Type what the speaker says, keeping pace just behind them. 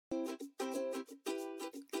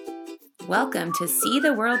Welcome to See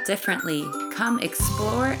the World Differently. Come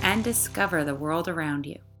explore and discover the world around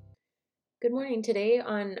you. Good morning. Today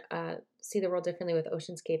on See the World Differently with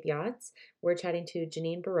Oceanscape Yachts, we're chatting to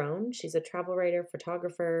Janine Barone. She's a travel writer,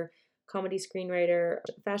 photographer, comedy screenwriter,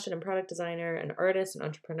 fashion and product designer, an artist, an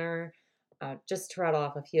entrepreneur, just to rattle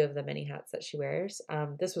off a few of the many hats that she wears.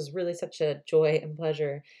 This was really such a joy and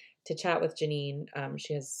pleasure to chat with Janine.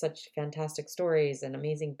 She has such fantastic stories and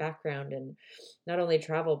amazing background and not only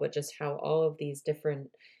travel, but just how all of these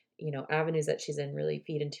different avenues that she's in really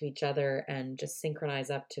feed into each other and just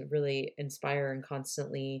synchronize up to really inspire and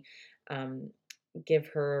constantly give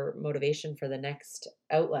her motivation for the next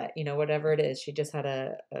outlet, whatever it is. She just had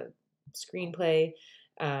a screenplay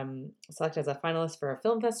selected as a finalist for a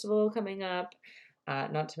film festival coming up,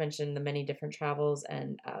 not to mention the many different travels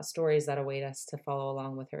and stories that await us to follow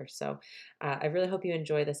along with her. So I really hope you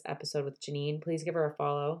enjoy this episode with Janine. Please give her a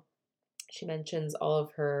follow. She mentions all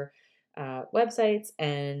of her websites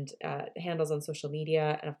and handles on social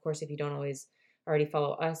media. And of course, if you don't already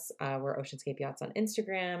follow us, we're Oceanscape Yachts on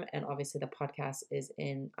Instagram. And obviously the podcast is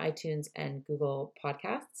in iTunes and Google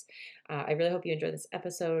Podcasts. I really hope you enjoy this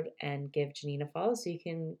episode and give Janine a follow so you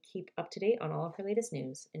can keep up to date on all of her latest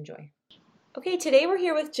news. Enjoy. Okay, today we're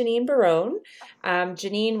here with Janine Barone.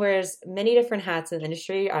 Janine wears many different hats in the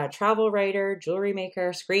industry, travel writer, jewelry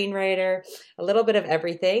maker, screenwriter, a little bit of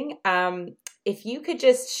everything. If you could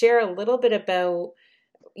just share a little bit about,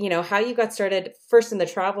 how you got started first in the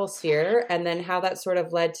travel sphere and then how that sort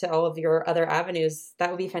of led to all of your other avenues, that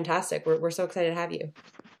would be fantastic. We're so excited to have you.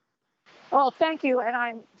 Well, thank you. And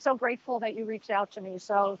I'm so grateful that you reached out to me.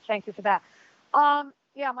 So thank you for that.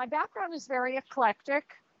 My background is very eclectic.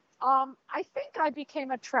 I think I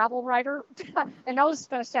became a travel writer. I know this is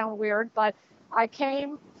going to sound weird, but I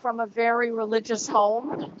came from a very religious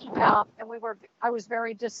home, and I was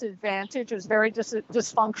very disadvantaged. It was very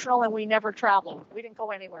dysfunctional, and we never traveled. We didn't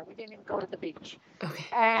go anywhere. We didn't even go to the beach. Okay.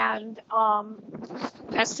 And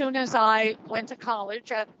as soon as I went to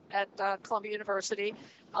college at Columbia University,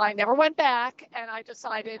 I never went back, and I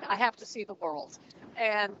decided I have to see the world.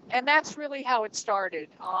 And that's really how it started.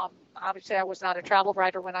 Obviously, I was not a travel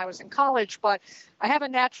writer when I was in college, but I have a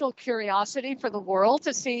natural curiosity for the world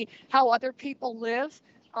to see how other people live,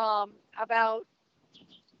 about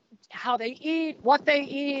how they eat, what they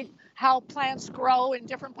eat, how plants grow in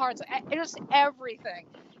different parts, just everything.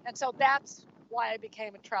 And so that's why I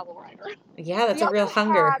became a travel writer. Yeah, that's a real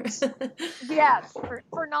hunger. Yes,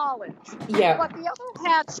 for knowledge. Yeah. But the other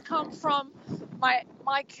hats come from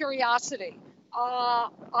my curiosity.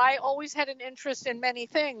 I always had an interest in many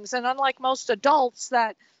things, and unlike most adults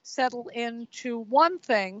that settle into one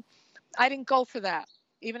thing, I didn't go for that.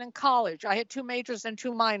 Even in college, I had 2 majors and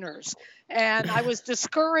 2 minors, and I was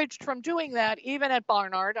discouraged from doing that. Even at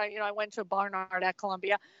Barnard, I went to Barnard at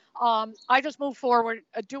Columbia. I just moved forward,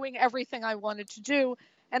 doing everything I wanted to do,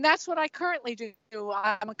 and that's what I currently do.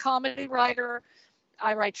 I'm a comedy writer.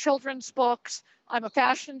 I write children's books. I'm a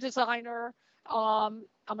fashion designer.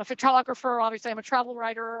 I'm a photographer. Obviously, I'm a travel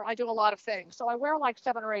writer. I do a lot of things. So I wear like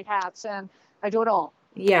 7 or 8 hats, and I do it all.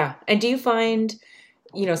 Yeah. And do you find,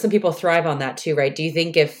 some people thrive on that too, right? Do you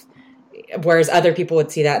think whereas other people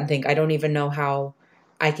would see that and think, I don't even know how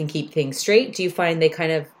I can keep things straight. Do you find they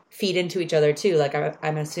kind of feed into each other too? Like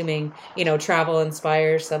I'm assuming, travel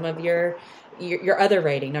inspires some of your other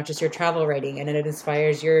writing, not just your travel writing, and it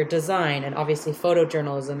inspires your design, and obviously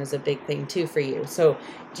photojournalism is a big thing too for you. So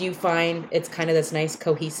do you find it's kind of this nice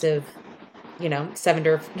cohesive, 7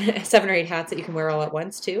 or 8 hats that you can wear all at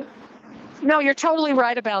once too? No, you're totally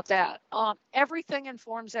right about that. Everything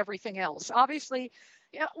informs everything else. Obviously,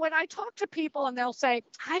 when I talk to people and they'll say,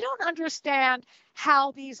 I don't understand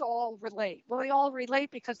how these all relate. Well, they all relate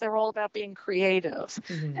because they're all about being creative.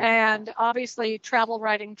 Mm-hmm. And obviously, travel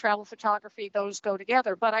writing, travel photography, those go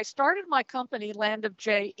together. But I started my company, Land of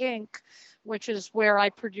J Inc., which is where I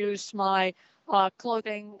produce my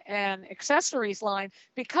clothing and accessories line,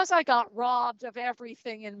 because I got robbed of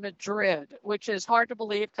everything in Madrid, which is hard to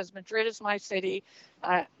believe because Madrid is my city.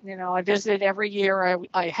 I visited every year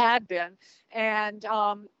I had been. And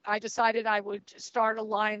I decided I would start a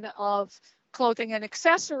line of clothing and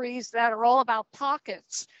accessories that are all about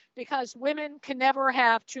pockets, because women can never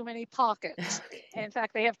have too many pockets. Okay. In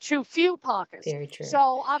fact, they have too few pockets. Very true.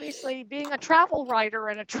 So obviously, being a travel writer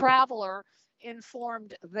and a traveler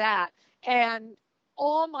informed that. And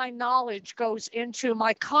all my knowledge goes into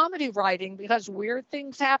my comedy writing, because weird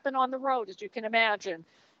things happen on the road, as you can imagine.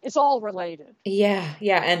 It's all related. Yeah.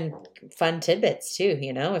 And fun tidbits too,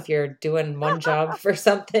 if you're doing one job for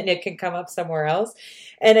something, it can come up somewhere else.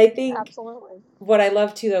 And I think absolutely what I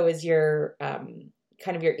love too, though, is your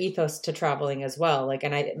kind of your ethos to traveling as well. Like,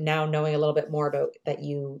 and I now knowing a little bit more about that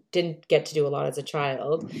you didn't get to do a lot as a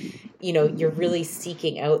child, you're really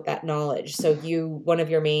seeking out that knowledge. So one of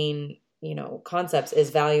your main, concepts is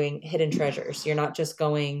valuing hidden treasures. You're not just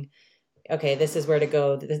going, okay, this is where to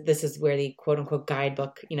go. This is where the quote unquote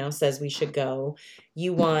guidebook, says we should go.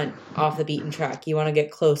 You want off the beaten track. You want to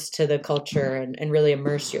get close to the culture and really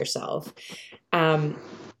immerse yourself.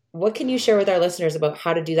 What can you share with our listeners about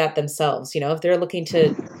how to do that themselves? If they're looking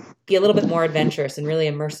to be a little bit more adventurous and really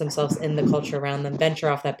immerse themselves in the culture around them, venture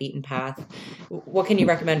off that beaten path. What can you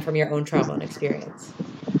recommend from your own travel and experience?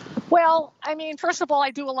 Well, I mean, first of all,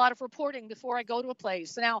 I do a lot of reporting before I go to a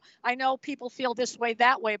place. Now, I know people feel this way,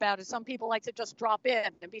 that way about it. Some people like to just drop in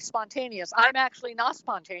and be spontaneous. I'm actually not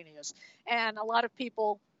spontaneous. And a lot of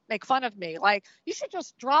people make fun of me. Like, you should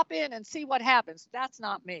just drop in and see what happens. That's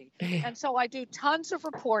not me. And so I do tons of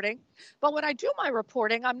reporting. But when I do my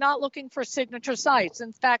reporting, I'm not looking for signature sites.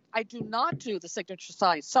 In fact, I do not do the signature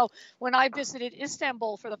sites. So when I visited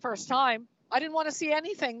Istanbul for the first time, I didn't want to see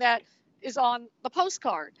anything that is on the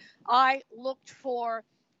postcard. I looked for,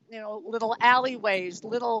 little alleyways,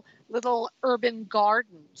 little urban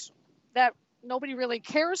gardens that nobody really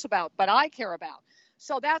cares about, but I care about.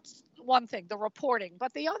 So that's one thing, the reporting.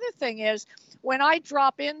 But the other thing is, when I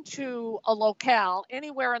drop into a locale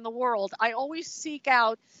anywhere in the world, I always seek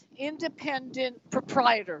out independent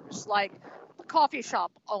proprietors, like the coffee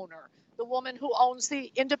shop owner, the woman who owns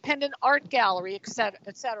the independent art gallery, et cetera,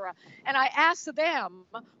 et cetera. And I ask them,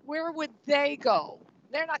 where would they go?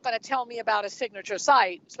 They're not going to tell me about a signature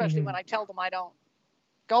site, especially when I tell them I don't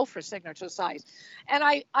go for signature sites. And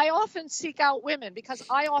I often seek out women because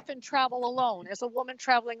I often travel alone. As a woman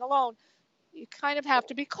traveling alone, you kind of have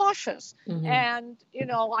to be cautious. And,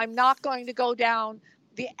 I'm not going to go down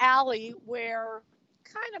the alley where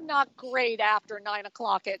kind of not great after 9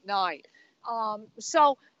 o'clock at night.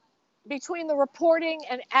 So between the reporting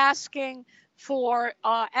and asking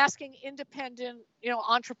independent,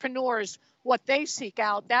 entrepreneurs what they seek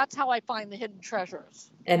out, that's how I find the hidden treasures.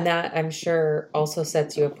 And that, I'm sure, also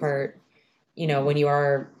sets you apart, when you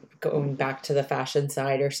are going back to the fashion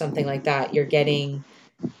side or something like that, you're getting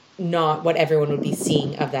not what everyone would be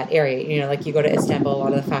seeing of that area. Like you go to Istanbul, a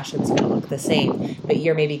lot of the fashion's going to look the same, but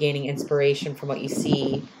you're maybe gaining inspiration from what you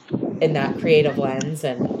see in that creative lens.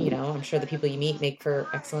 And, I'm sure the people you meet make for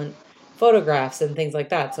excellent photographs and things like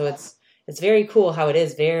that. So it's very cool how it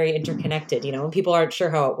is very interconnected, and people aren't sure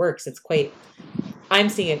how it works. I'm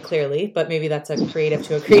seeing it clearly, but maybe that's a creative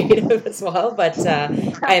to a creative as well. But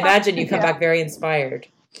I imagine you come back very inspired.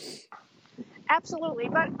 Absolutely.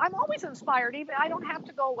 But I'm always inspired. Even I don't have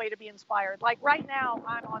to go away to be inspired. Like right now,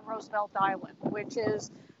 I'm on Roosevelt Island, which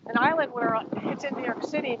is an island where it's in New York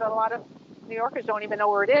City, but a lot of New Yorkers don't even know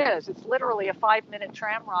where it is. It's literally a 5-minute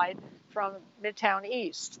tram ride from Midtown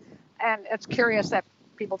East. And it's curious that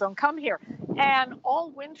people don't come here. And all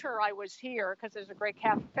winter I was here because there's a great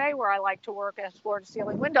cafe where I like to work, as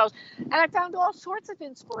floor-to-ceiling windows, and I found all sorts of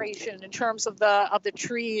inspiration in terms of the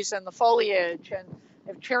trees and the foliage and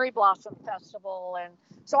the cherry blossom festival. And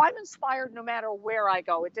so I'm inspired no matter where I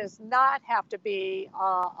go. It does not have to be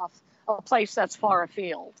a place that's far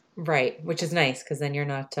afield. Right, which is nice because then you're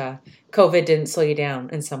not. COVID didn't slow you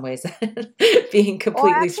down in some ways, being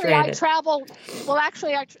completely stranded. I traveled. Well,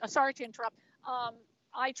 actually, sorry to interrupt.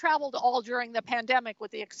 I traveled all during the pandemic,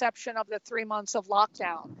 with the exception of the 3 months of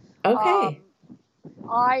lockdown. Okay.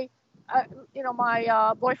 My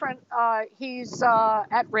boyfriend, he's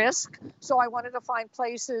at risk, so I wanted to find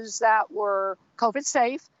places that were COVID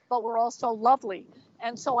safe, but were also lovely.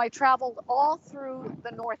 And so I traveled all through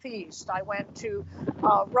the Northeast. I went to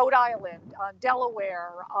Rhode Island,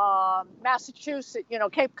 Delaware, Massachusetts,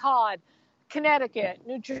 Cape Cod, Connecticut,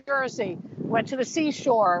 New Jersey, went to the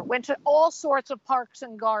seashore, went to all sorts of parks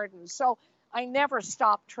and gardens. So I never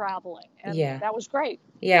stopped traveling. And that was great.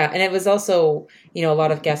 Yeah. And it was also, a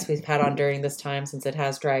lot of guests we've had on during this time, since it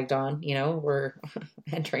has dragged on, we're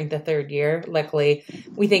entering the 3rd year. Luckily,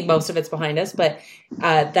 we think most of it's behind us, but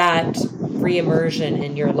that re-immersion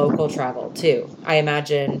in your local travel too. I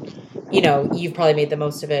imagine, you've probably made the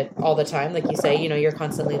most of it all the time. Like you say, you're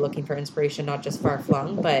constantly looking for inspiration, not just far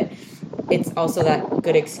flung, but it's also that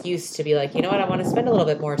good excuse to be like, you know what, I want to spend a little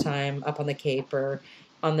bit more time up on the Cape or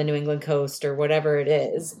on the New England coast or whatever it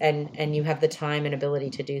is. And you have the time and ability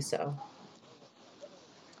to do so.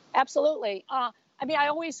 Absolutely. I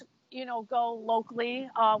always, go locally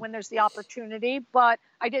when there's the opportunity, but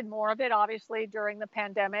I did more of it, obviously, during the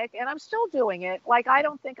pandemic, and I'm still doing it. Like, I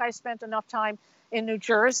don't think I spent enough time in New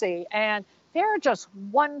Jersey, and there are just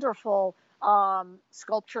wonderful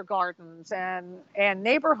sculpture gardens and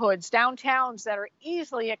neighborhoods, downtowns that are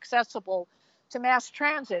easily accessible to mass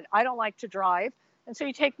transit. I don't like to drive. And so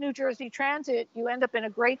you take New Jersey Transit, you end up in a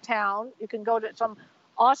great town. You can go to some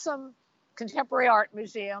awesome contemporary art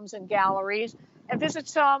museums and galleries and visit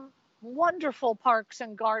some wonderful parks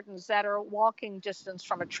and gardens that are walking distance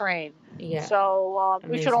from a train. Yeah. So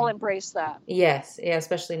we should all Amazing. embrace that. Yes. Yeah,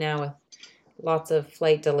 especially now with lots of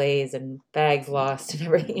flight delays and bags lost and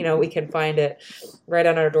everything, we can find it right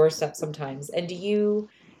on our doorstep sometimes. And do you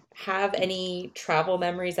have any travel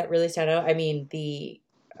memories that really stand out? I mean, the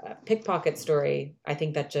pickpocket story, I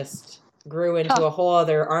think that just grew into a whole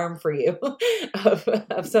other arm for you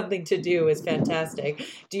of something to do is fantastic.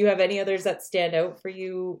 Do you have any others that stand out for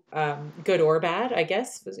you, good or bad, I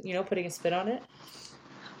guess, putting a spin on it?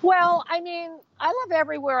 Well, I mean, I love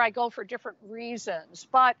everywhere I go for different reasons,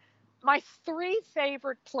 but my three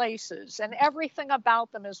favorite places, and everything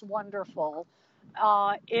about them is wonderful,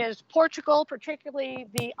 is Portugal, particularly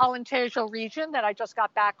the Alentejo region that I just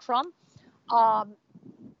got back from.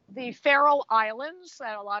 The Faroe Islands,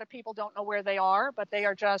 that a lot of people don't know where they are, but they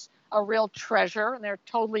are just a real treasure, and they're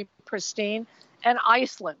totally pristine. And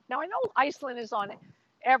Iceland. Now, I know Iceland is on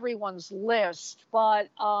everyone's list, but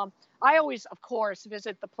I always, of course,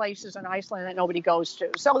 visit the places in Iceland that nobody goes to.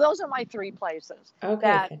 So those are my three places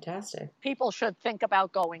that fantastic. People should think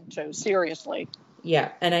about going to, seriously.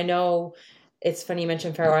 Yeah, and I know it's funny you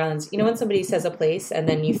mentioned Faroe Islands. When somebody says a place and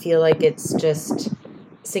then you feel like it's just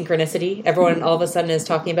synchronicity, everyone all of a sudden is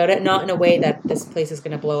talking about it, not in a way that this place is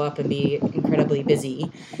going to blow up and be incredibly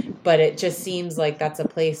busy, but it just seems like that's a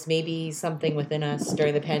place, maybe something within us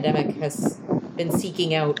during the pandemic has been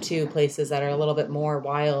seeking out to places that are a little bit more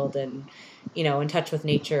wild and, in touch with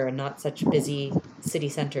nature and not such busy city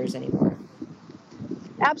centers anymore.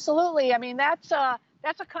 Absolutely. I mean, that's a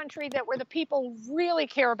country where the people really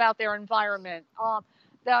care about their environment.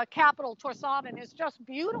 The capital, Tórshavn, is just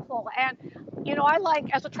beautiful. And,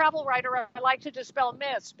 as a travel writer, I like to dispel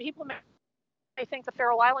myths. People may think the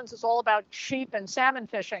Faroe Islands is all about sheep and salmon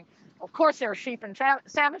fishing. Of course, there's sheep and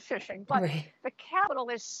salmon fishing, but The capital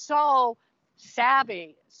is so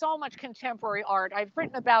savvy, so much contemporary art. I've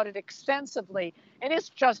written about it extensively, and it's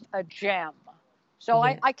just a gem. So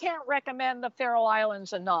yeah. I can't recommend the Faroe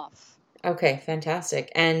Islands enough. Okay,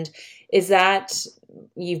 fantastic. And is that,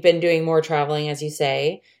 you've been doing more traveling, as you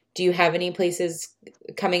say. Do you have any places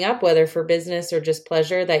coming up, whether for business or just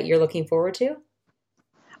pleasure, that you're looking forward to?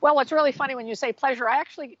 Well, it's really funny when you say pleasure. I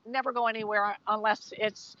actually never go anywhere unless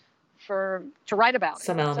it's to write about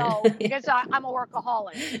some element. So, because I'm a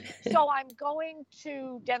workaholic. So I'm going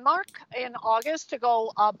to Denmark in August to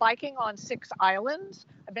go biking on 6 islands.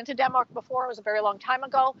 I've been to Denmark before. It was a very long time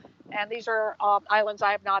ago. And these are islands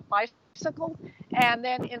I have not bicycled. And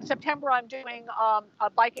then in September, I'm doing a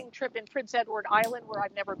biking trip in Prince Edward Island where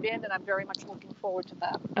I've never been. And I'm very much looking forward to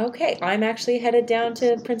that. Okay. I'm actually headed down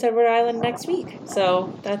to Prince Edward Island next week.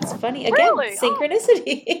 So that's funny. Again, really?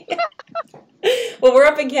 Synchronicity. Well, we're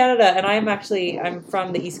up in Canada, and I'm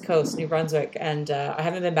from the East Coast, New Brunswick, and I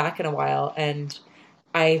haven't been back in a while, and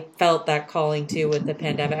I felt that calling too with the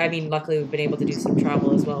pandemic. I mean, luckily we've been able to do some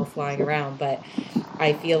travel as well, flying around, but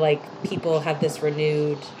I feel like people have this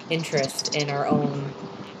renewed interest in our own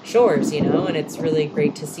shores, and it's really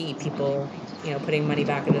great to see people, putting money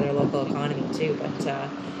back into their local economy too, but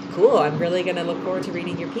cool. I'm really going to look forward to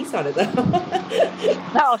reading your piece on it, though.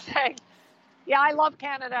 No, thanks. Yeah, I love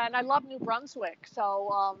Canada, and I love New Brunswick.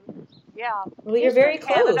 So, yeah. Well, you're very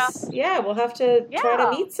close. Canada. Yeah, we'll have to try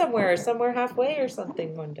to meet somewhere halfway or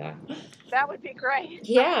something one day. That would be great.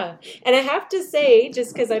 Yeah. And I have to say,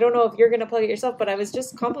 just because I don't know if you're going to plug it yourself, but I was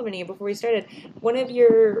just complimenting you before we started. One of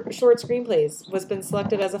your short screenplays was been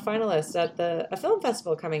selected as a finalist at a film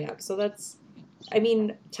festival coming up. So that's,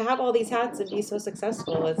 to have all these hats and be so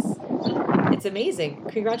successful, it's amazing.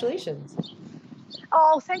 Congratulations.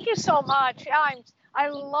 Oh, thank you so much. I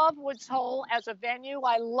love Woods Hole as a venue.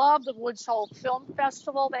 I love the Woods Hole Film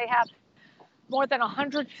Festival. They have more than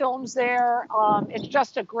 100 films there. It's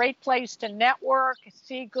just a great place to network,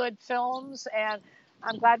 see good films, and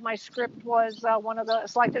I'm glad my script was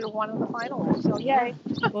selected as one of the finalists. So yay.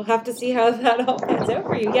 We'll have to see how that all pans out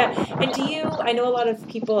for you. Yeah. And I know a lot of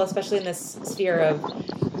people, especially in this sphere of,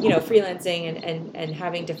 freelancing and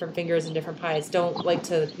having different fingers in different pies, don't like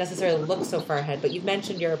to necessarily look so far ahead, but you've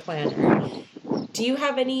mentioned you're a planner. Do you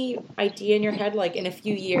have any idea in your head, like in a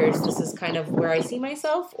few years, this is kind of where I see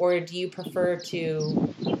myself, or do you prefer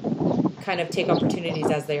to kind of take opportunities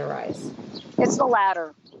as they arise? It's the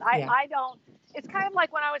latter. I don't. It's kind of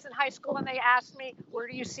like when I was in high school and they asked me, where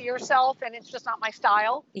do you see yourself? And it's just not my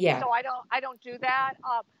style. Yeah. So I don't do that.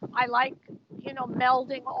 I like,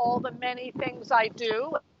 melding all the many things I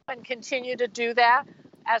do and continue to do that.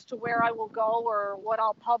 as to where I will go or what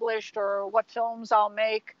I'll publish or what films I'll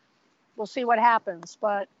make. We'll see what happens.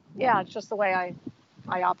 But yeah, it's just the way I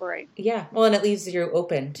operate. Yeah. Well, and it leaves you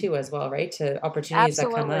open too as well, right? To opportunities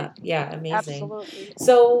that come up. Yeah, amazing. Absolutely.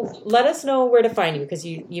 So let us know where to find you, because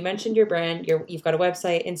you mentioned your brand, you've got a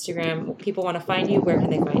website, Instagram. People want to find you. Where can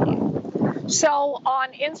they find you? So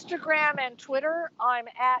on Instagram and Twitter, I'm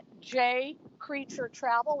at J Creature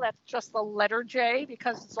Travel. That's just the letter J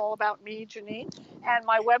because it's all about me, Janine. And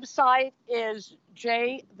my website is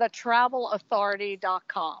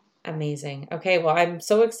jthetravelauthority.com. Amazing. Okay, well, I'm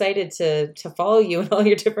so excited to follow you in all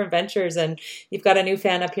your different ventures, and you've got a new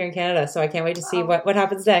fan up here in Canada, so I can't wait to see what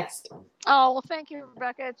happens next. Oh, well, thank you,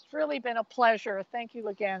 Rebecca. It's really been a pleasure. Thank you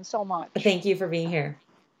again so much. Thank you for being here.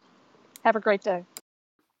 Have a great day.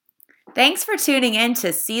 Thanks for tuning in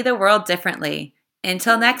to See the World Differently.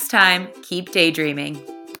 Until next time, keep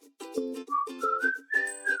daydreaming.